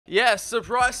Yeah,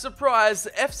 surprise, surprise,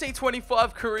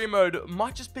 FC25 career mode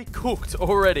might just be cooked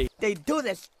already. They do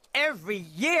this every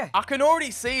year. I can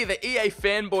already see the EA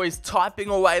fanboys typing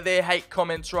away their hate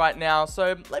comments right now,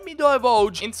 so let me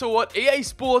divulge into what EA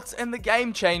Sports and the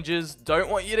game changers don't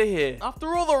want you to hear.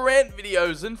 After all the rant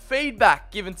videos and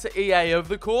feedback given to EA over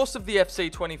the course of the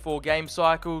FC24 game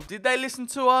cycle, did they listen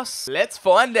to us? Let's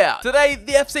find out. Today,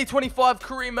 the FC25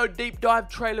 career mode deep dive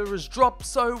trailer has dropped,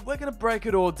 so we're gonna break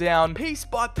it all down piece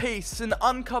by piece and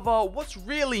uncover what's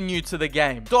really new to the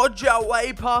game. Dodge our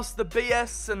way past the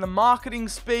BS and the marketing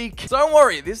speak. Don't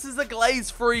worry, this is a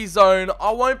glaze-free zone.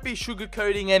 I won't be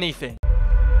sugarcoating anything.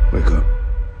 Wake up.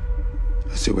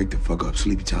 I said wake the fuck up.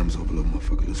 Sleepy time's over, little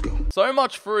motherfucker. Let's go. So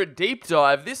much for a deep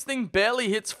dive. This thing barely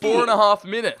hits 4.5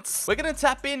 minutes. We're gonna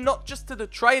tap in not just to the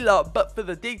trailer, but for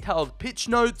the detailed pitch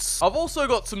notes. I've also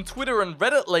got some Twitter and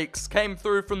Reddit leaks came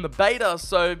through from the beta,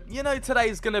 so you know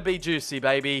today's gonna be juicy,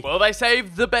 baby. Well, they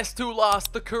saved the best to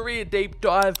last. The career deep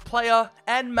dive, player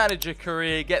and manager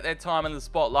career get their time in the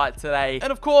spotlight today.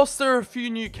 And of course, there are a few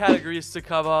new categories to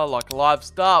cover, like live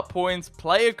start points,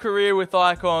 player career with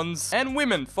icons, and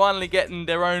women finally getting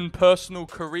their own personal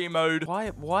career mode.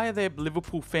 Why are there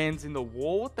Liverpool fans in the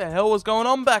wall? What the hell was going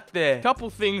on back there? Couple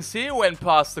things here went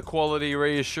past the quality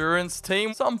reassurance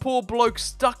team. Some poor bloke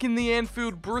stuck in the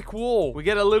Anfield brick wall. We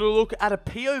get a little look at a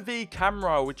POV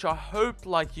camera, which I hope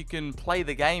like you can play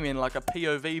the game in like a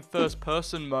POV first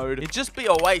person mode. It'd just be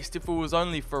a waste if it was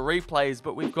only for replays,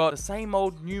 but we've got the same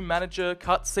old new manager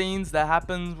cutscenes that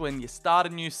happens when you start a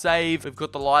new save. We've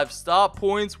got the live start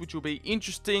points, which will be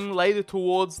interesting later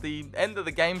towards the end of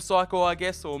the game cycle, I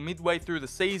guess, or midway through the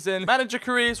season. Manager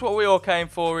career is what we all came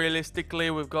for,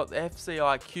 realistically. We've got the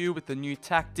FCIQ with the new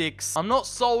tactics. I'm not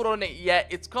sold on it yet.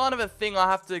 It's kind of a thing I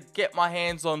have to get my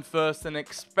hands on first and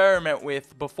experiment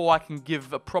with before I can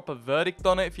give a proper verdict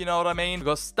on it, if you know what I mean. We've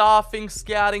got staffing,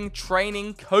 scouting,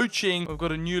 training, coaching. We've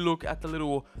got a new look at the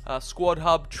little squad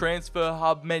hub, transfer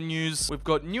hub menus. We've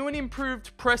got new and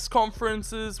improved press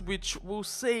conferences, which we'll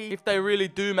see if they really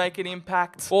do make an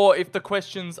impact or if the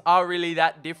questions are really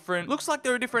that different. Looks like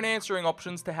there are different answering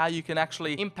options to how you can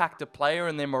actually impact a player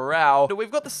and their morale. But we've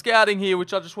got the scouting here,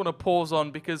 which I just want to pause on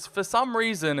because for some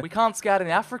reason we can't scout in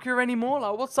Africa anymore.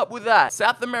 Like, what's up with that?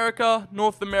 South America,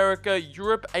 North America,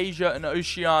 Europe, Asia, and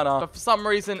Oceania. But for some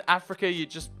reason, Africa, you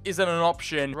just isn't an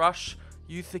option. Rush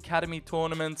Youth Academy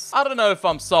tournaments. I don't know if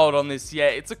I'm sold on this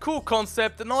yet. It's a cool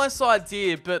concept, a nice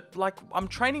idea, but like I'm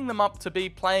training them up to be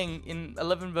playing in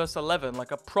 11 versus 11,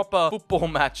 like a proper football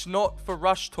match, not for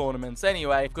rush tournaments.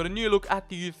 Anyway, got a new look at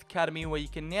the Youth Academy where you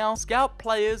can now scout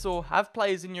players or have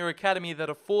players in your academy that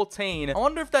are 14. I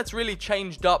wonder if that's really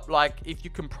changed up, like if you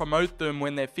can promote them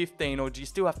when they're 15, or do you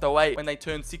still have to wait when they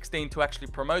turn 16 to actually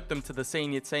promote them to the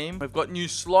senior team? We've got new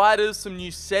sliders, some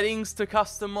new settings to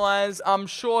customize. I'm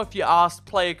sure if you asked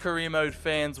player career mode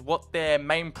fans what their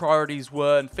main priorities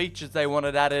were and features they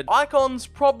wanted added, icons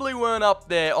probably weren't up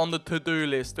there on the to-do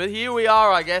list, but here we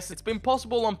are, I guess. It's been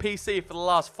possible on PC for the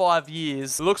last 5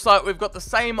 years. It looks like we've got the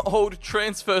same old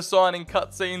transfer signing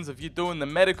cutscenes of you doing the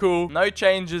medical. No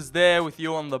changes there with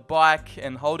you on the bike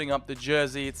and holding up the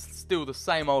jersey. It's still the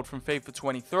same old from FIFA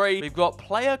 23. We've got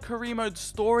player career mode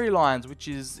storylines, which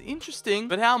is interesting,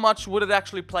 but how much would it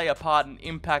actually play a part and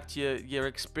impact your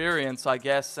experience, I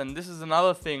guess? And this is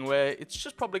another thing where it's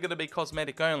just probably going to be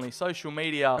cosmetic only. Social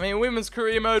media. I mean, women's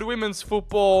career mode, women's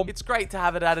football. It's great to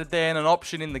have it added there and an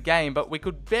option in the game, but we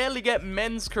could barely get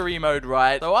men's career mode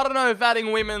right. So I don't know if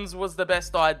adding women's was the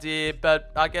best idea,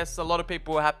 but I guess a lot of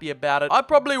people were happy about it. I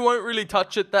probably won't really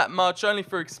touch it that much, only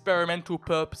for experimental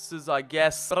purposes, I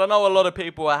guess. But I know a lot of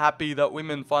people are happy that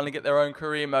women finally get their own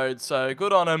career mode, so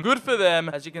good on them. Good for them.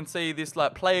 As you can see, this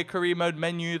like player career mode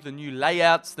menu, the new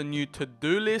layouts, the new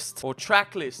to-do list, or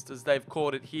track list, as they've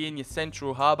called it here in your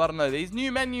central hub. I don't know, these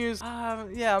new menus,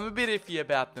 yeah, I'm a bit iffy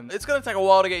about them. It's gonna take a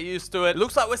while to get used to it.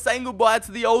 Looks like we're saying goodbye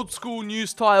to the old school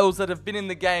news tiles that have been in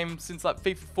the game since like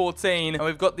FIFA 14, and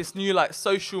we've got this new like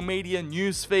social media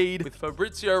news feed with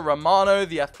Fabrizio Romano,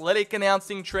 the Athletic,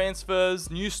 announcing transfers,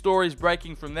 new stories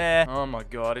breaking from there. Oh my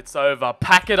god, it's over.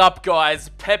 Pack it up, guys.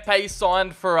 Pepe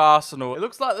signed for Arsenal. It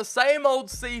looks like the same old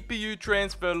CPU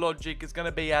transfer logic is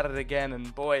gonna be added again,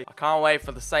 and boy, I can't wait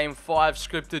for the same 5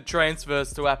 scripted transfers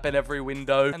transfers to happen every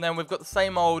window. And then we've got the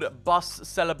same old bus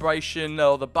celebration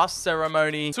or the bus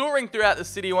ceremony. Touring throughout the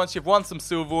city once you've won some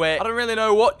silverware. I don't really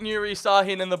know what Nuri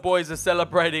Sahin and the boys are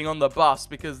celebrating on the bus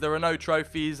because there are no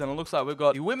trophies, and it looks like we've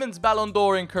got the Women's Ballon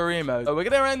d'Or in career mode. So we're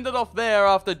going to end it off there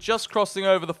after just crossing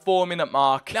over the 4-minute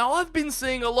mark. Now, I've been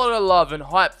seeing a lot of love and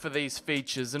hype for these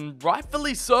features, and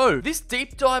rightfully so. This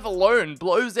deep dive alone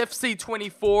blows FC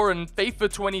 24 and FIFA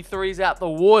 23s out the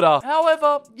water.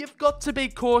 However, you've got to be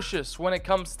cautious when it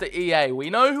comes to EA. We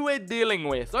know who we're dealing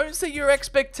with. Don't set your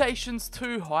expectations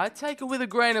too high. Take it with a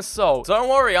grain of salt. Don't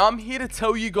worry, I'm here to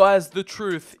tell you guys the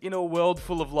truth in a world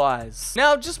full of lies.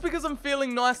 Now, just because I'm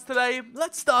feeling nice today,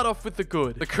 let's start off with the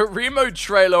good. The career mode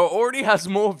trailer already has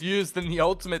more views than the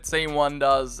Ultimate Team one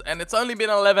does, and it's only been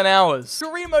 11 hours.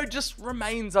 Career mode just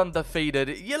remains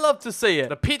undefeated. You love to see it.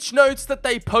 The pitch notes that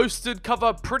they posted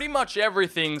cover pretty much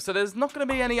everything, so there's not going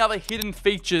to be any other hidden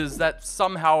features that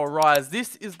somehow arise.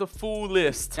 This is the full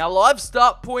list. Now, live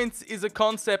start points is a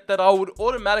concept that I would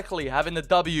automatically have in the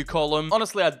W column.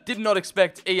 Honestly, I did not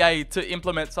expect EA to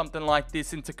implement something like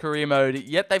this into career mode,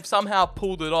 yet they've somehow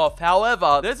pulled it off.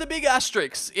 However, there's a big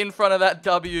asterisk in front of that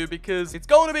W because it's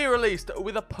going to be released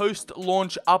with a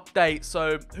post-launch update,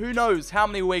 so who knows how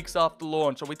many weeks after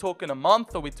launch. Are we talking a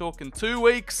month? Are we talking 2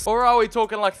 weeks? Or are we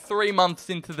talking like 3 months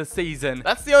into the season?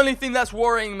 That's the only thing that's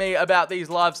worrying me about these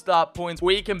live start points,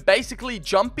 where you can basically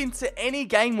jump into any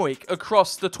game week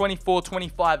across the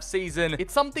 24-25 season.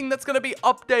 It's something that's going to be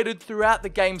updated throughout the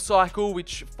game cycle,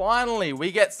 which finally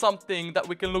we get something that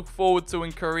we can look forward to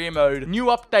in career mode. New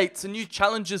updates and new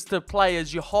challenges to play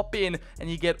as you hop in and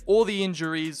you get all the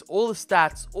injuries, all the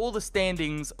stats, all the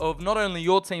standings of not only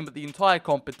your team but the entire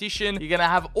competition. You're going to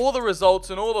have all the results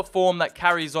and all the form that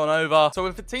carries on over. So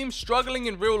if a team's struggling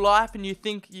in real life and you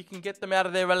think you can get them out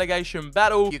of their relegation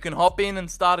battle, you can hop in and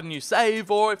start a new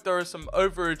save. Or if there are some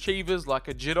overachievers like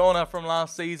a Girona from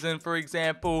last season, for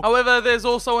example. However, there's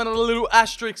also a little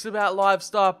asterisk about live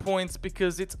start points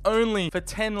because it's only for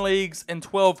 10 leagues and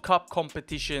 12 cup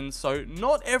competitions, so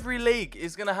not every league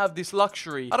is going to have this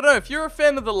luxury. I don't know, if you're a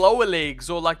fan of the lower leagues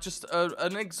or like just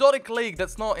an exotic league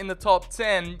that's not in the top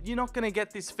 10, you're not going to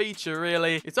get this feature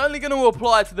really. It's only going to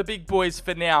apply to the big boys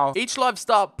for now. Each live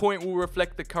start point will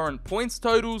reflect the current points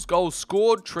totals, goals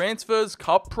scored, transfers,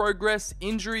 cup progress,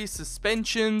 injuries,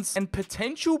 suspensions, and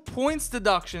potential points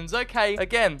deductions. Okay,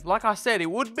 again, like I said, it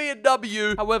would be a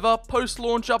W. However,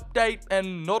 post-launch update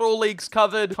and not all leagues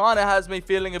covered kinda has me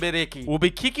feeling a bit icky. We'll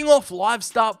be kicking off live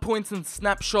start points and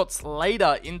snapshots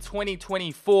later in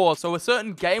 2024. So a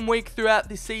certain game week throughout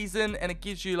the season, and it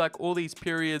gives you like all these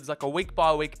periods, like a week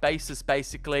by week basis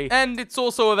basically. And it's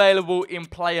also available in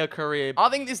player career. I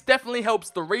think this definitely helps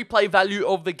the replay value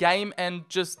of the game and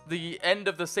just the end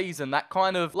of the season. That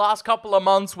kind of last couple of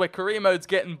months where career mode's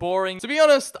getting boring. To be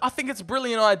honest, I think it's a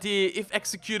brilliant idea if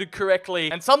executed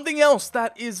correctly. And something else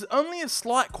that is only a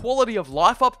slight quality of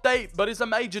life update, but is a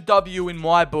major W in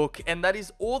my book, and that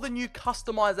is all the new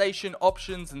customization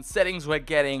options and settings we're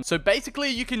getting. So basically,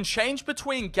 you can change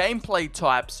between gameplay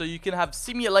types, so you can have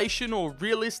simulation or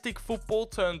realistic football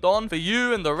turned on for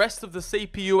you and the rest of the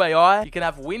CPU AI. You can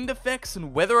have wind effects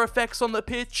and weather effects on the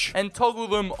pitch and toggle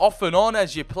them off and on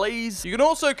as you please. You can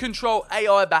also control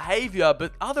AI behavior,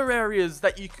 but other areas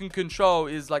that you can control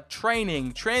is like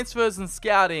training, transfers, and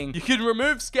scouting. You can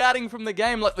remove scouting from the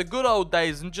game like the good old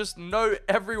days and just know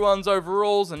everyone's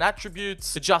overalls and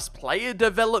attributes, adjust player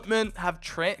development, have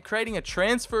creating a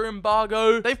transfer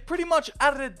embargo. They've pretty much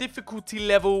added a difficulty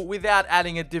level without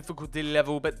adding a difficulty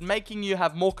level, but making you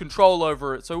have more control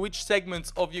over it. So which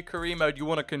segments of your career mode you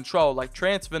want to control, like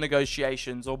transfer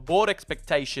negotiations or board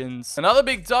expectations. Another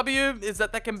big W is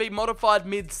that they can be modified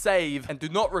mid-save and do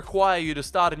not require you to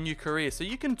start a new career. So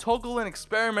you can toggle and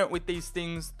experiment with these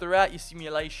things throughout your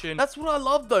simulation. That's what I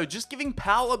love though, just giving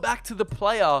power back to the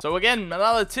player. So again,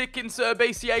 another tick in Sir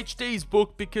BCHD's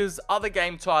book, because other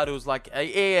game titles like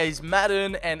EA's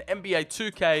Madden and NBA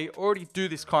 2K already do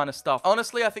this kind of stuff.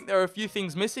 Honestly, I think there are a few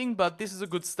things missing, but this is a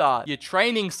good start. Your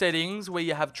training settings, where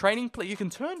you have you can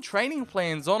turn training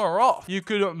plans on or off. You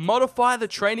could modify the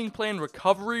training plan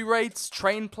recovery rates,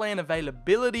 train plan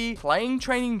availability, playing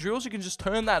training drills. You can just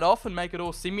turn that off and make it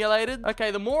all simulated.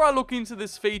 Okay, the more I look into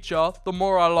this feature, the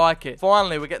more I like it.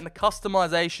 Finally, we're getting the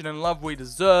customization and love we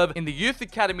deserve. In the Youth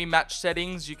Academy match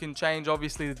settings, you can change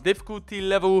obviously the difficulty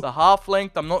level, the half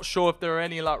length. I'm not sure if there are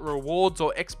any like rewards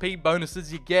or XP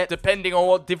bonuses you get depending on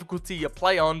what difficulty you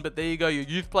play on, but there you go. Your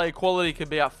youth player quality can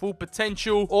be at full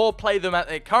potential or play them at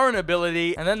their current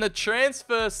ability. And then the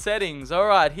transfer settings. All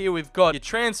right, here we've got your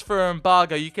transfer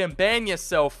embargo. You can ban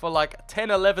yourself for like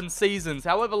 10, 11 seasons,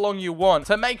 however long you want,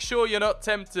 to make sure you're not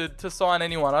tempted to sign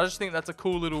anyone. I just think that's a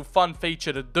cool little fun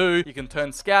feature to do. You can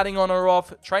turn scouting on or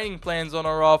off, training plans on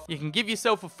or off. You can give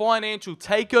yourself a financial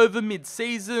takeover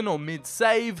mid-season or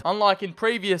mid-save. Unlike in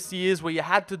previous years where you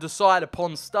had to decide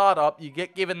upon startup, you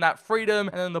get given that freedom,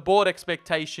 and then the board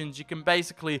expectations, you can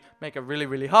basically make it really,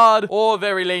 really hard or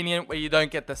very lenient where you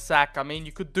don't get the sack. I mean,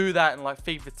 you could do that in like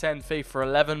FIFA 10, FIFA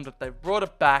 11, but they've brought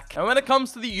it back. And when it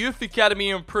comes to the Youth Academy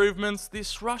improvements,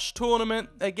 this Rush tournament,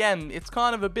 again, it's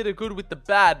kind of a bit of good with the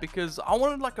bad, because I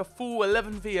wanted like a full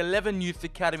 11v11 Youth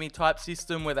Academy type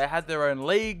system where they had their own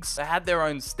leagues, they had their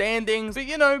own standings, but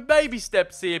you know, baby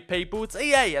steps here, people. It's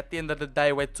EA at the end of the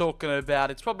day we're talking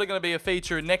about. It's probably going to be a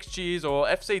feature in next year's or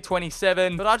FC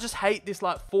 27, but I just hate this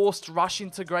like forced Rush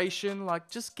integration. Like,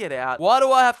 just get out. Why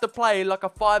do I have to play like a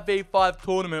 5v5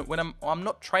 tournament when I'm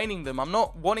not training them? I'm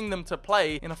not wanting them to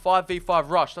play in a 5v5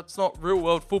 Rush. That's not real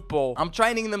world football. I'm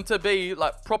training them to be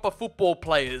like proper football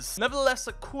players. Nevertheless,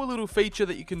 a cool little feature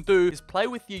that you can do is play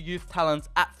with your youth talents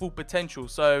at full potential.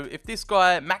 So if this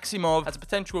guy Maximov has a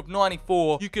potential of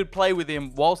 94, you could play with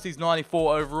him whilst he's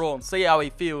 94 overall and see how he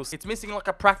feels. It's missing like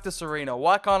a practice arena.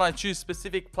 Why can't I choose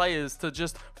specific players to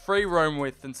just free roam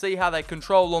with and see how they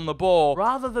control on the ball,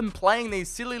 rather than playing these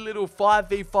silly little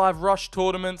 5v5 Rush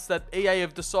tournaments that EA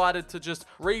have decided to just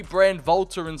rebrand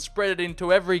Volta and spread it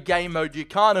into every game mode? You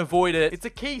can't avoid it. It's a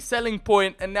key selling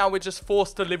point, and now we're just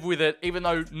forced to live with it, even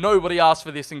though nobody asked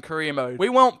for this in career mode. We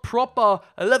want proper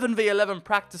 11v11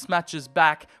 practice matches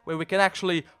back where we can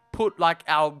actually put like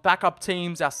our backup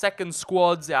teams, our second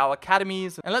squads, our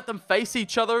academies, and let them face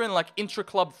each other in like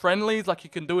intra-club friendlies like you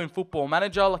can do in Football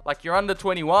Manager, like your under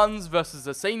 21s versus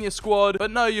a senior squad. But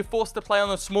no, you're forced to play on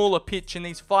a smaller pitch in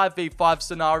these 5v5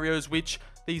 scenarios, which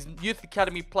these Youth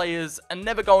Academy players are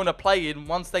never going to play in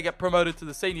once they get promoted to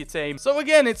the senior team. So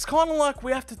again, it's kind of like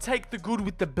we have to take the good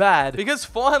with the bad, because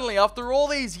finally, after all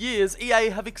these years,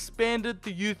 EA have expanded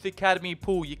the Youth Academy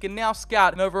pool. You can now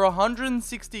scout in over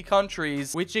 160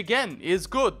 countries, which again is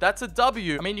good. That's a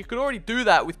W. I mean, you could already do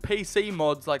that with PC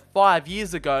mods like 5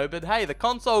 years ago, but hey, the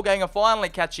console gang are finally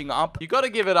catching up. You got to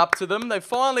give it up to them. They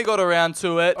finally got around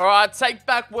to it. All right, take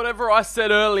back whatever I said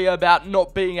earlier about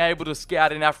not being able to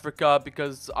scout in Africa,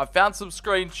 because I found some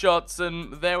screenshots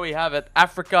and there we have it.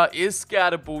 Africa is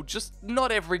scoutable, just not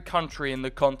every country in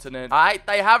the continent. Alright,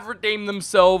 they have redeemed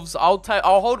themselves. I'll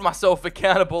hold myself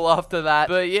accountable after that.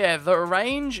 But yeah, the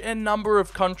range and number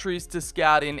of countries to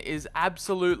scout in is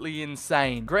absolutely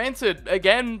insane. Granted,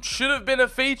 again, should have been a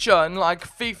feature in like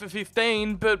FIFA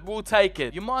 15, but we'll take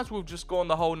it. You might as well just gone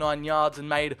the whole 9 yards and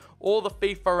made all the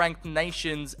FIFA ranked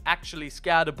nations actually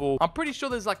scoutable. I'm pretty sure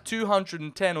there's like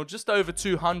 210 or just over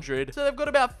 200. So they've got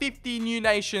about 50 new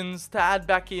nations to add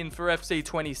back in for FC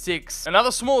 26. Another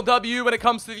small W when it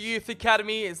comes to the Youth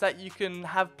Academy is that you can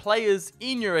have players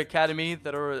in your academy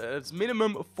that are as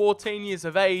minimum of 14 years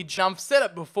of age. Now, I've said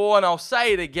it before and I'll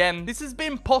say it again. This has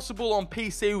been possible on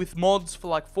PC with mods for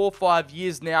like 4 or 5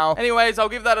 years now. Anyways, I'll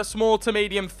give that a small to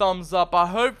medium thumbs up. I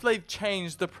hope they've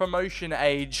changed the promotion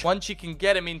age once you can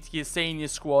get them into your senior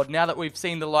squad, now that we've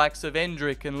seen the likes of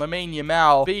Endrick and Lamine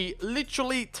Yamal be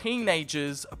literally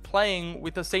teenagers playing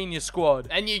with a senior squad.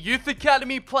 And your Youth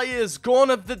Academy players, gone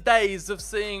of the days of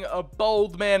seeing a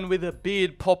bald man with a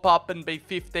beard pop up and be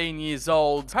 15 years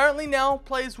old. Apparently now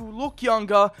players will look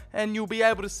younger and you'll be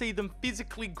able to see them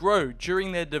physically grow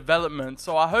during their development.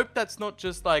 So I hope that's not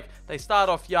just like they start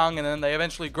off young and then they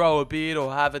eventually grow a beard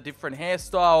or have a different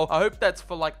hairstyle. I hope that's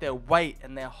for like their weight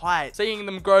and their height, seeing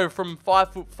them grow from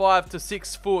 5'5" to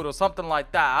 6 foot or something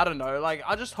like that. I don't know, like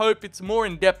I just hope it's more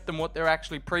in depth than what they're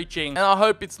actually preaching, and I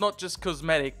hope it's not just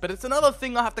cosmetic. But it's another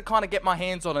thing I have to kind of get my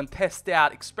hands on and test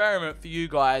out, experiment for you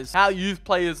guys, how youth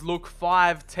players look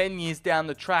 5-10 years down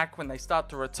the track when they start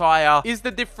to retire. Is the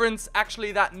difference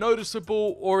actually that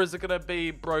noticeable, or is it going to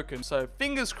be broken? So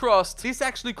fingers crossed, this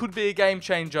actually could be a game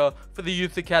changer for the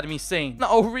Youth Academy scene. Now,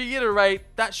 I'll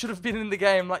reiterate, that should have been in the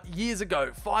game like years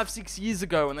ago, 5-6 years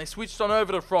ago, when they switched on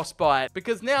over to Frostbite,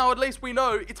 because now at least we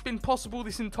know it's been possible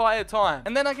this entire time.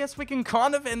 And then I guess we can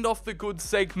kind of end off the good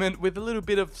segment with a little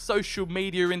bit of social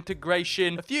media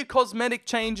integration, a few cosmetic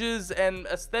changes and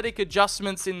aesthetic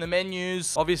adjustments in the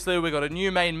menus. Obviously, we got a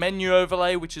new main menu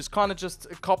overlay, which is kind of just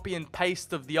a copy and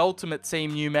paste of the Ultimate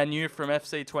Team new menu from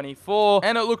FC 24.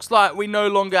 And it looks like we no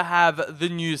longer have the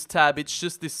news tab. It's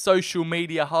just this social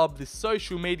media hub, this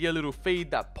social media little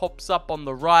feed that pops up on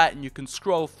the right, and you can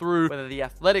scroll through whether the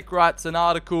Athletic writes an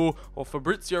article or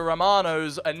Fabrizio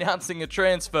Romano's announcing a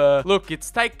transfer. Look,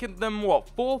 it's taken them, what,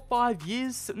 4 or 5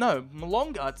 years? No,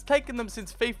 longer. It's taken taken them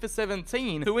since FIFA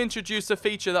 17 to introduce a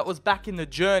feature that was back in the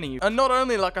journey. And not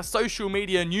only like a social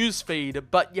media news feed,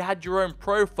 but you had your own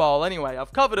profile. Anyway,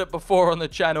 I've covered it before on the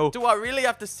channel. Do I really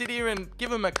have to sit here and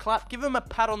give him a clap, give him a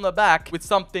pat on the back with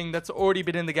something that's already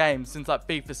been in the game since like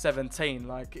FIFA 17?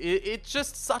 Like, it's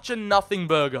just such a nothing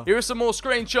burger. Here are some more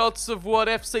screenshots of what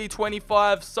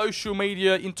FC25 social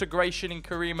media integration in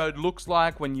career mode looks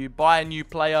like when you buy a new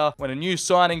player, when a new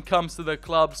signing comes to the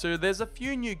club. So there's a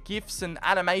few new GIFs and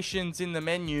animations in the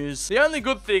menus. The only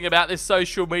good thing about this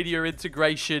social media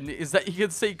integration is that you can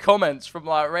see comments from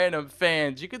like random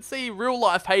fans. You can see real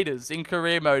life haters in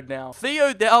career mode now.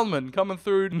 Theo Dalman coming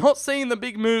through, not seeing the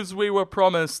big moves we were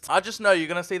promised. I just know you're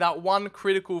going to see that one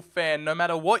critical fan, no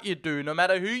matter what you do, no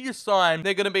matter who you sign,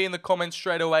 they're going to be in the comments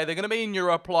straight away. They're going to be in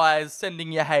your replies,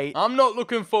 sending you hate. I'm not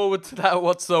looking forward to that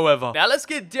whatsoever. Now let's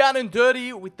get down and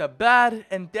dirty with the bad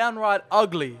and downright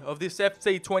ugly of this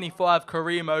FC25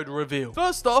 career mode reveal.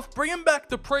 First off, bringing back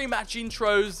the pre-match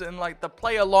intros and like the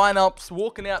player lineups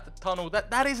walking out the tunnel,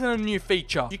 that isn't a new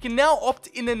feature. You can now opt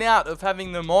in and out of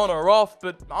having them on or off,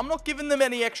 but I'm not giving them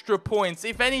any extra points.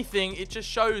 If anything, it just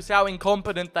shows how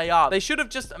incompetent they are. They should have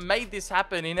just made this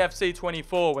happen in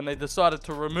FC24 when they decided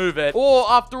to remove it. Or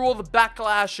after all the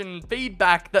backlash and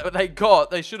feedback that they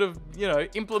got, they should have, you know,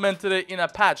 implemented it in a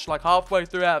patch like halfway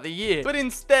throughout the year. But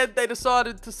instead, they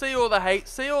decided to see all the hate,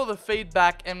 see all the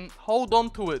feedback, and hold on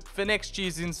to it for next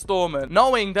year's installment.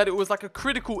 Knowing that it was like a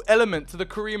critical element to the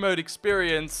career mode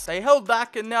experience, they held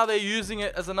back and now they're using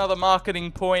it as another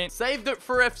marketing point. Saved it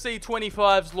for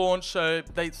FC25's launch, so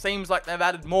it seems like they've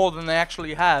added more than they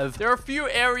actually have. There are a few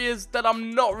areas that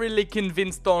I'm not really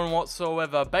convinced on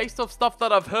whatsoever. Based off stuff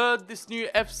that I've heard, this new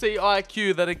FC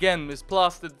IQ that again is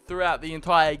plastered throughout the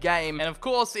entire game. And of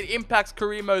course, it impacts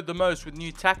career mode the most with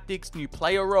new tactics, new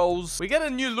player roles. We get a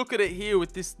new look at it here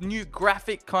with this new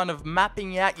graphic kind of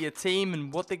mapping out your team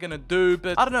and what they're going to do.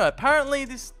 But I don't know, apparently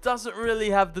this doesn't really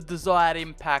have the desired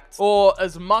impact or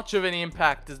as much of an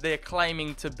impact as they're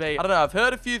claiming to be. I don't know, I've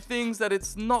heard a few things that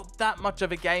it's not that much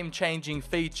of a game-changing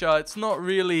feature. It's not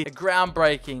really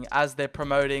groundbreaking as they're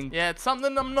promoting. Yeah, it's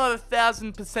something I'm not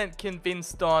 1000%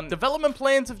 convinced on. Development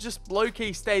plans have just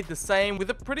low-key stayed the same, with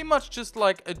it pretty much just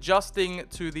like adjusting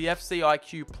to the FC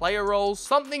IQ player roles.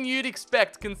 Something you'd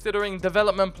expect considering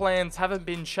development plans haven't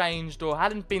been changed or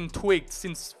hadn't been tweaked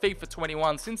since FIFA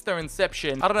 21, since their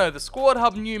inception. I don't know, the Squad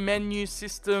Hub new menu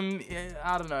system,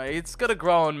 I don't know, it's gotta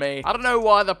grow on me. I don't know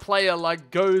why the player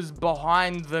like goes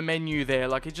behind the menu there.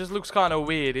 Like, it just looks kind of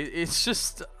weird. It's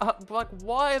just like,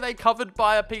 why are they covered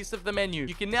by a piece of the menu?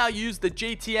 You can now use the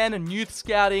GTN and youth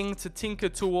scouting to tinker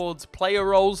towards player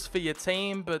roles for your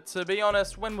team, but to be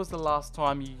honest, when was the last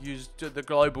time you used the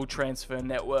global transfer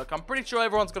network? I'm pretty sure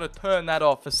everyone's gonna turn that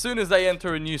off as soon as they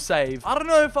enter a new save. I don't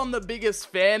know if I'm the biggest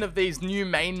fan of these new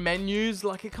main menus.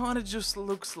 Like, it kind of just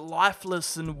looks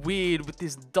lifeless and weird with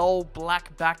this dull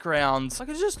black background. Like,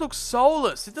 it just looks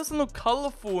soulless. It doesn't look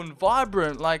colorful and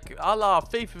vibrant like a la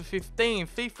FIFA 15,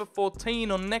 FIFA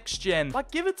 14 on next gen.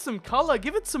 Like, give it some color,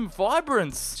 give it some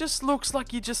vibrance. It just looks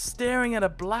like you're just staring at a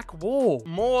black wall.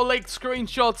 More leaked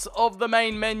screenshots of the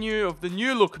main menu, of the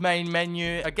new look main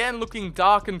menu. Again, looking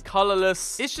dark and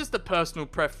colorless. It's just a personal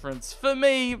preference. For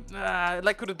me,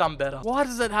 they could have done better. Why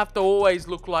does it have to always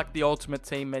look like the Ultimate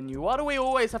Team menu? Why do we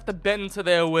always have to bend to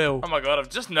their will? Oh my god, I've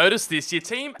just noticed this. Your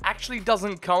team actually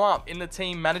doesn't come up in the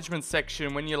team management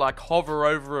section when you like hover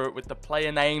over it with the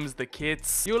player names, the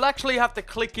kits. You'll actually have to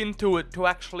click into it to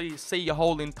actually see your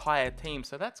whole entire team,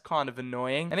 so that's kind of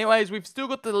annoying. Anyways, we've still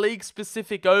got the league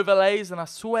specific overlays, and I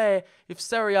swear if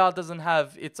Serie A doesn't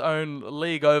have its own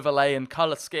league overlay and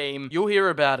color scheme, you'll hear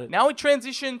about it. Now we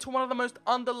transition to one of the most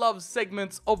underloved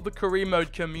segments of the career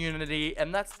mode community,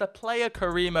 and that's the player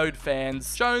career mode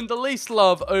fans. Shown the least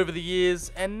love over the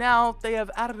years, and now they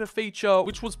have added a feature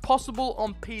which was possible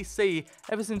on PC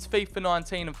ever since FIFA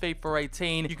 19 and FIFA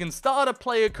 18. You can start a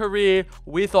player career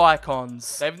with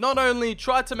icons. They've not only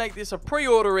tried to make this a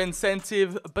pre-order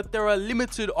incentive, but there are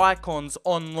limited icons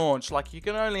on launch. Like, you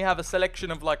can only have a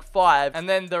selection of like 5, and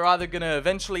then they're either going to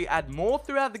eventually add more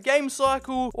throughout the game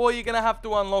cycle, or you're going to have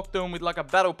to unlock them with like a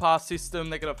battle pass system.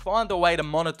 They're going to find a way to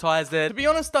monetize it. To be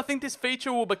honest, I think this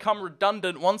feature will become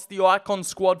redundant once the icon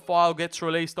squad file gets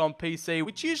released on PC,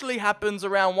 which usually happens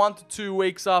around 1 to 2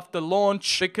 weeks after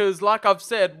launch, because like I've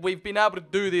said, we've been able to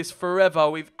do this forever.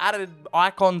 We've added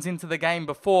icons into the game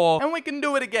before, and we can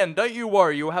do it again. Don't you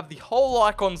worry, you'll have the whole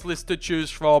icons list to choose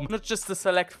from, not just to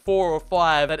select 4 or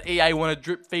 5 that EA want to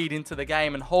drip feed into the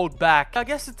game and hold back. I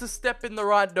guess it's a step in the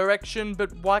right direction,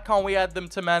 but why can't we add them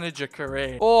to manage a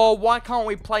career? Or why can't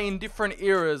we play in different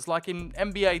eras? Like in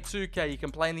NBA 2K, you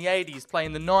can play in the 80s, play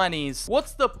in the 90s.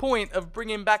 What's the point of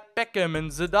bringing back like Beckham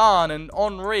and Zidane and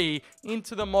Henry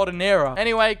into the modern era.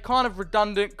 Anyway, kind of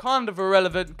redundant, kind of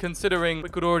irrelevant considering we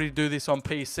could already do this on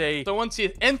PC. So once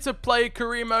you enter player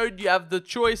career mode, you have the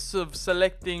choice of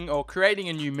selecting or creating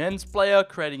a new men's player,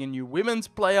 creating a new women's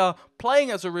player,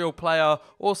 playing as a real player,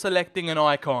 or selecting an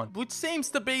icon, which seems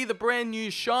to be the brand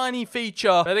new shiny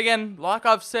feature. But again, like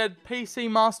I've said, PC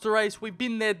Master Race, we've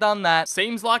been there, done that.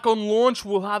 Seems like on launch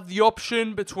we'll have the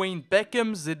option between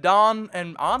Beckham, Zidane,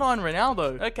 and R9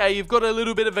 Ronaldo. Okay, you've got a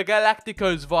little bit of a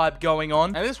Galacticos vibe going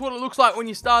on. And this is what it looks like when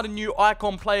you start a new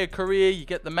icon player career. You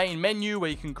get the main menu where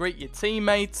you can greet your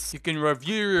teammates. You can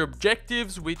review your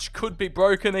objectives, which could be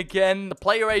broken again. The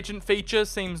player agent feature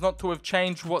seems not to have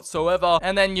changed whatsoever.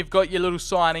 And then you've got your little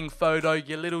signing photo,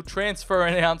 your little transfer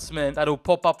announcement that'll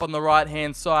pop up on the right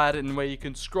hand side, and where you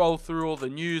can scroll through all the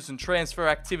news and transfer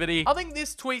activity. I think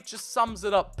this tweet just sums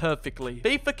it up perfectly.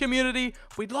 FIFA community,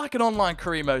 we'd like an online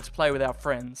career mode to play with our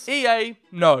friends. EA,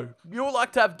 no. You'll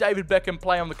like to have David Beckham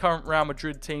play on the current Real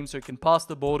Madrid team so he can pass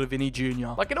the ball to Vinny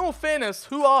Jr. Like, in all fairness,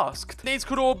 who asked? These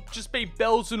could all just be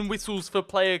bells and whistles for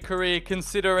player career,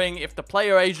 considering if the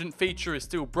player agent feature is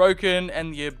still broken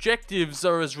and the objectives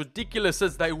are as ridiculous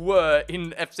as they were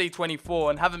in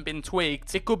FC24 and haven't been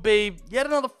tweaked, it could be yet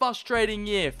another frustrating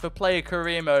year for player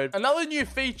career mode. Another new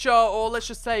feature, or let's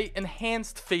just say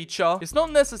enhanced feature, it's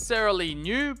not necessarily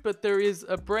new, but there is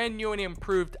a brand new and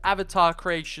improved avatar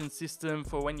creation system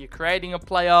for when you're creating a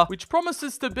player, which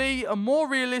promises to be a more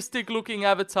realistic looking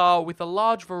avatar with a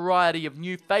large variety of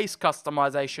new face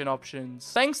customization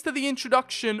options. Thanks to the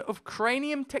introduction of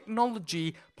cranium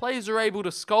technology, players are able to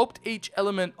sculpt each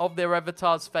element of their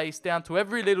avatar's face down to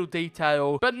every little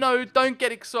detail. But no, don't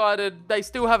get excited. They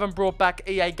still haven't brought back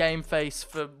EA Game Face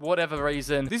for whatever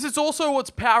reason. This is also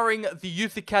what's powering the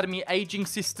Youth Academy aging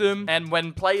system. And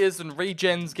when players and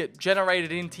regens get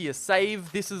generated into your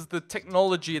save, this is the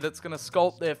technology that's going to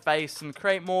sculpt their face and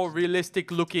create more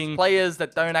realistic looking players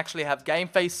that don't actually have game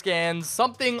face scans.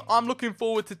 Something I'm looking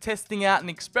forward to testing out and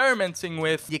experimenting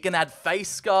with. You can add face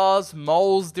scars,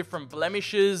 moles, different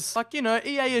blemishes. Like, you know,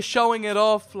 EA is showing it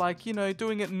off, like, you know,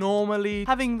 doing it normally,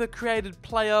 having the created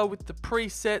player with the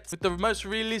presets, with the most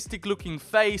realistic looking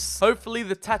face. Hopefully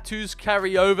the tattoos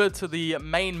carry over to the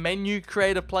main menu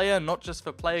creator player, not just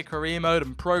for player career mode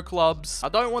and pro clubs. I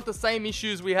don't want the same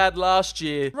issues we had last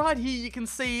year. Right here you can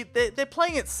see they're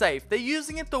playing it safe. They're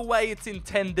using it the way it's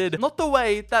intended, not the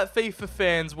way that FIFA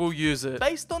fans will use it.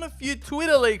 Based on a few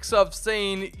Twitter leaks I've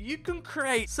seen, you can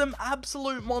create some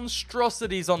absolute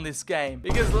monstrosities on this game.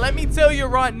 Because let me tell you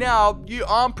right now, you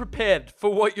aren't prepared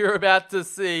for what you're about to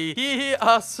see. Here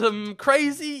are some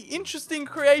crazy, interesting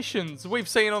creations we've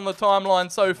seen on the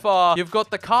timeline so far. You've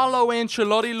got the Carlo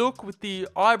Ancelotti look with the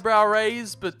eyebrow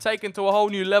raise, but taken to a whole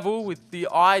new level with the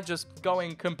eye just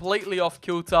going completely off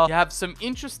kilter. You have some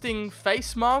interesting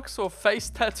face marks or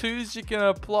face tattoos you can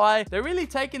apply. They're really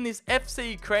taking this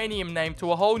FC Cranium name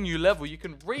to a whole new level. You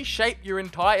can reshape your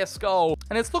entire skull.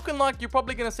 And it's looking like you're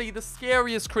probably going to see the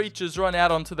scariest creatures run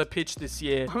out onto the pitch this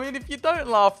year. I mean, if you don't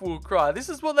laugh, we'll cry. This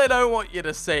is what they don't want you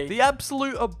to see. The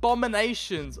absolute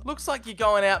abominations. Looks like you're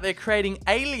going out there creating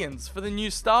aliens for the new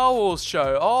Star Wars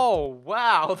show. Oh,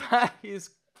 wow. That is...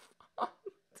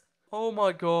 Oh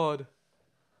my god.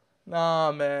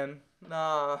 Nah, man.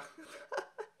 Nah.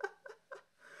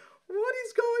 What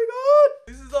is going on?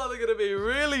 This is either going to be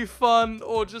really fun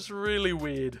or just really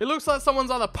weird. It looks like someone's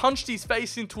either punched his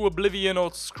face into oblivion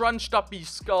or scrunched up his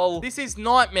skull. This is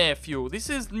nightmare fuel. This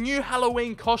is new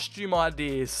Halloween costume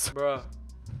ideas. Bruh.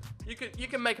 You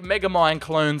can make Megamind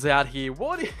clones out here.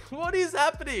 What is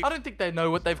happening? I don't think they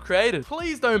know what they've created.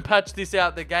 Please don't patch this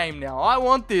out the game now. I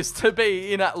want this to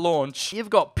be in at launch. You've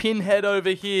got Pinhead over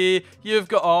here. You've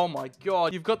got, oh my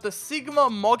god. You've got the Sigma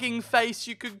mogging face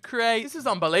you could create. This is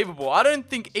unbelievable. I don't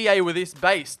think EA were this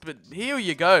based, but here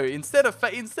you go. Instead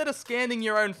of scanning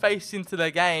your own face into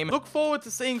the game, look forward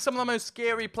to seeing some of the most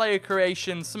scary player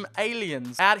creations, some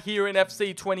aliens out here in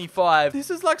FC25. This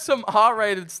is like some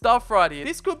R-rated stuff right here.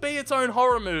 This could be its own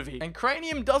horror movie. And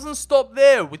Cranium doesn't stop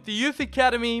there. With the Youth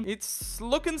Academy, it's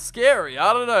looking scary.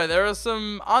 I don't know. There are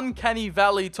some uncanny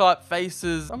valley type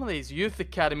faces. Some of these Youth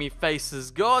Academy faces,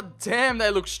 god damn,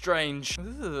 they look strange.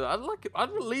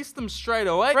 I'd release them straight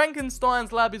away.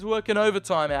 Frankenstein's lab is working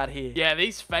overtime out here. Yeah,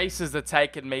 these faces are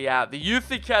taking me out. The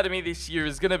Youth Academy this year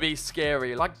is gonna be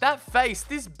scary. Like that face,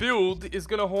 this build is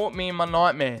gonna haunt me in my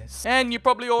nightmares. And you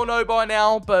probably all know by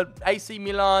now, but AC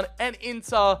Milan and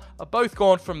Inter are both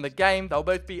gone from from the game. They'll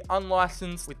both be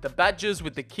unlicensed with the badges,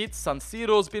 with the kits. San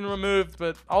Siro's been removed,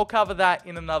 but I'll cover that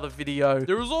in another video.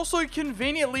 There has also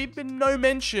conveniently been no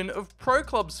mention of Pro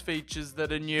Clubs features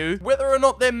that are new, whether or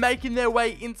not they're making their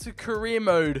way into career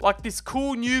mode. Like this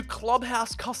cool new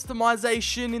clubhouse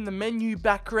customization in the menu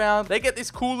background. They get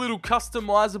this cool little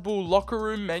customizable locker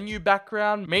room menu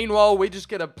background. Meanwhile, we just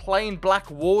get a plain black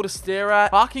wall to stare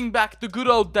at, harking back the good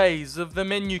old days of the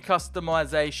menu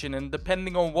customization, and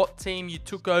depending on what team you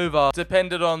took over,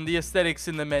 depended on the aesthetics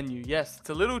in the menu. Yes, it's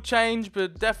a little change,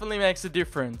 but definitely makes a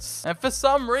difference. And for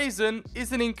some reason,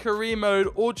 isn't in career mode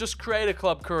or just Creator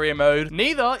Club career mode.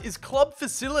 Neither is club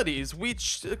facilities,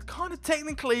 which kind of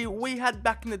technically we had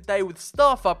back in the day with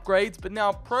staff upgrades, but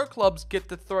now Pro Clubs get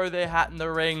to throw their hat in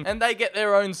the ring, and they get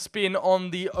their own spin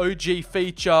on the OG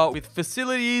feature with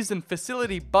facilities and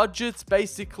facility budgets.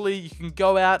 Basically, you can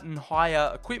go out and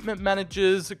hire equipment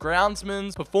managers,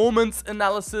 groundsmen, performance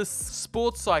analysis,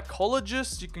 sports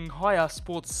psychologists. You can hire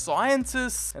sports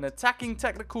scientists, an attacking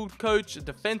technical coach, a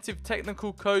defensive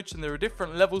technical coach, and there are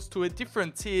different levels to it,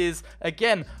 different tiers.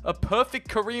 Again, a perfect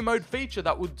career mode feature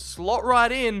that would slot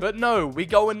right in, but no, we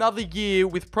go another year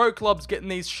with Pro Clubs getting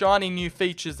these shiny new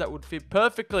features that would fit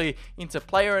perfectly into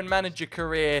player and manager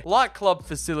career, like club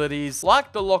facilities,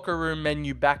 like the locker room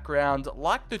menu background,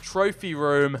 like the trophy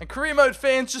room. And career mode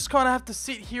fans just kind of have to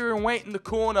sit here and wait in the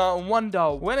corner and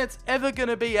wonder when it's ever going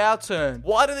to be our turn.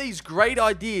 Why do these great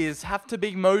ideas have to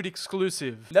be mode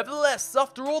exclusive? Nevertheless,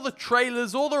 after all the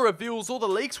trailers, all the reveals, all the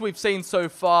leaks we've seen so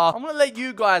far, I'm going to let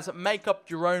you guys make up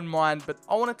your own mind, but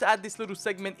I wanted to add this little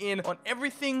segment in on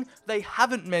everything they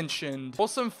haven't mentioned, or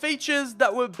some features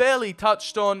that were barely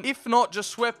touched on, if not just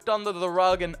swept under the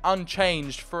rug and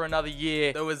unchanged for another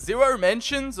year. There were zero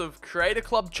mentions of Creator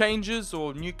Club changes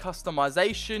or new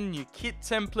customization, new kit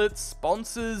templates,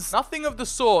 sponsors, nothing of the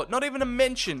sort, not even a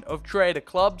mention of Creator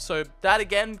Club, so that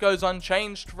again goes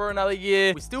unchanged for another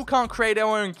year. We still can't create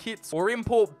our own kits or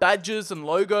import badges and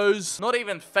logos, not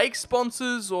even fake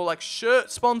sponsors or like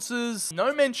shirt sponsors.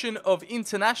 No mention of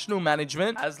international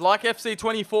management, as like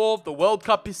FC24, the World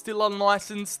Cup is still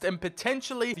unlicensed, and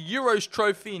potentially the Euros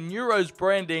trophy and Euros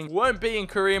branding won't be in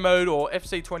career mode or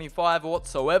FC25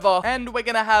 whatsoever, and we're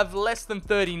gonna have less than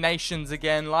 30 nations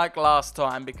again like last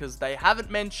time, because they haven't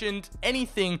mentioned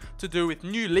anything to do with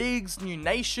new leagues, new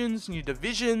nations, new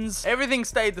divisions. Everything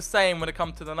stayed the same when it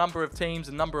comes to the number of teams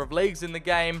and number of leagues in the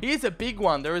game. Here's a big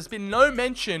one. There has been no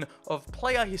mention of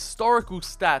player historical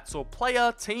stats or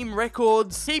player team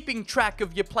records, keeping track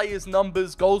of your players'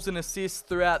 numbers, goals and assists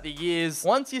throughout the years.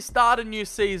 Once you start a new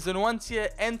season, once you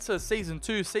enter season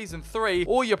 2, season 3,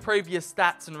 all your previous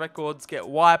stats and records get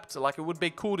wiped. Like, it would be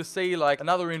cool to see like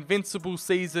another invincible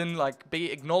season like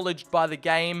be acknowledged by the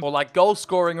game, or like goal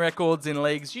scoring records in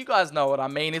leagues. You guys know what I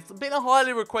mean. It's been a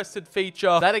highly requested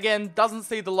feature that again doesn't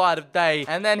see the light of day.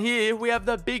 And then here we have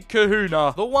the big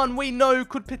kahuna, the one we know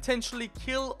could potentially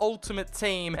kill Ultimate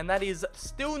Team, and that is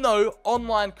still no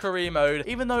online career mode,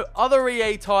 even though other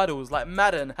EA titles like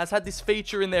Madden has had this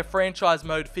feature in their franchise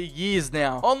mode for years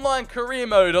now. Online career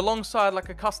mode alongside like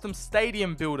a custom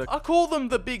stadium builder. I call them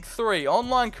the big three.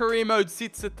 Online career mode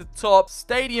sits at the top,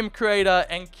 stadium creator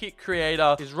and kit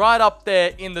creator is right up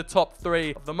there in the top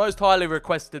 3 of the most highly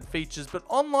requested features. But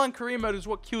online career mode is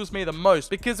what kills me the most,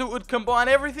 because it would combine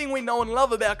everything we know and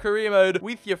love about career mode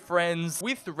with your friends,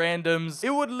 with randoms.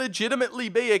 It would legitimately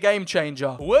be a game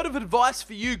changer. A word of advice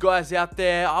for you guys out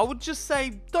there, I would just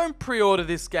say don't pre-order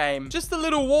this game. Just a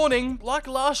little warning, like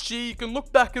last year, you can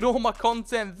look back at all my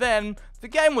content then. The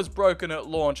game was broken at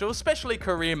launch, especially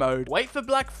career mode. Wait for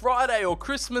Black Friday or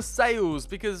Christmas sales,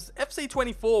 because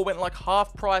FC24 went like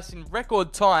half price in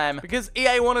record time because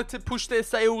EA wanted to push their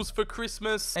sales for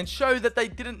Christmas and show that they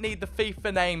didn't need the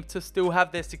FIFA name to still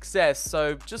have their success.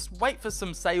 So just wait for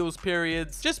some sales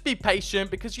periods. Just be patient,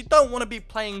 because you don't want to be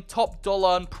paying top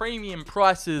dollar and premium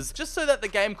prices just so that the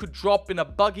game could drop in a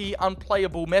buggy,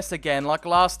 unplayable mess again like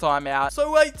last time out.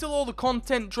 So wait till all the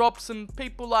content drops and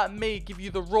people like me give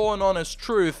you the raw and honest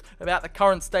truth about the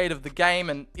current state of the game,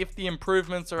 and if the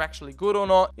improvements are actually good or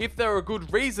not, if there are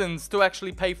good reasons to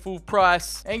actually pay full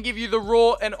price, and give you the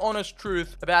raw and honest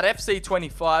truth about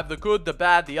FC25, the good, the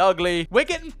bad, the ugly. We're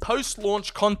getting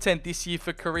post-launch content this year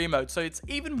for career mode, so it's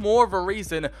even more of a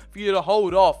reason for you to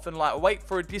hold off and like wait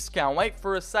for a discount, wait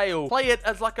for a sale, play it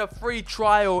as like a free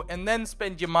trial, and then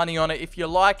spend your money on it if you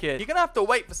like it. You're gonna have to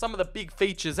wait for some of the big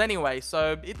features anyway,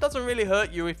 so it doesn't really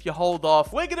hurt you if you hold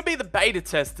off. We're gonna be the beta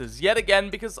testers yet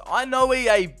again because I know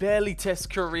EA barely tests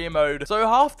career mode, so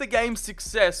half the game's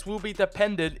success will be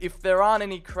dependent if there aren't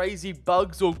any crazy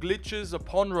bugs or glitches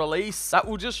upon release that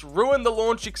will just ruin the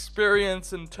launch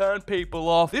experience and turn people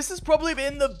off. This has probably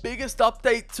been the biggest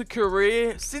update to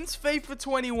career since FIFA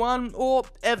 21 or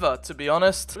ever, to be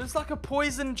honest. But it's like a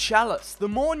poison chalice. The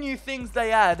more new things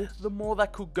they add, the more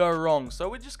that could go wrong. So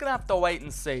we're just gonna have to wait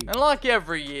and see. And like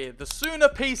every year, the sooner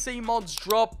PC mods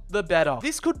drop, the better.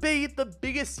 This could be the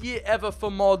biggest year ever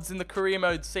for mods in the career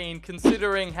mode scene,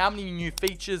 considering how many new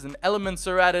features and elements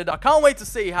are added. I can't wait to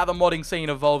see how the modding scene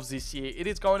evolves this year. It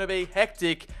is going to be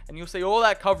hectic, and you'll see all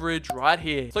that coverage right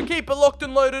here. So keep it locked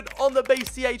and loaded on the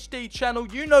BCHD channel.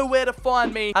 You know where to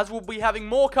find me, as we'll be having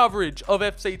more coverage of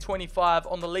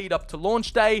FC25 on the lead up to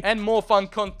launch day, and more fun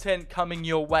content coming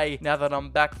your way now that I'm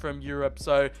back from Europe.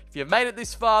 So if you've made it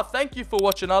this far, thank you for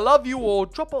watching. I love you all.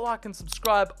 Drop a like and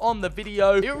subscribe on the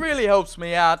video. It really helps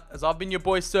me out, as I've been your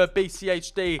boy Sir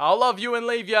BCHD. I'll love you and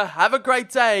leave you. Have a great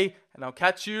day, and I'll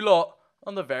catch you lot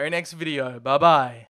on the very next video. Bye bye.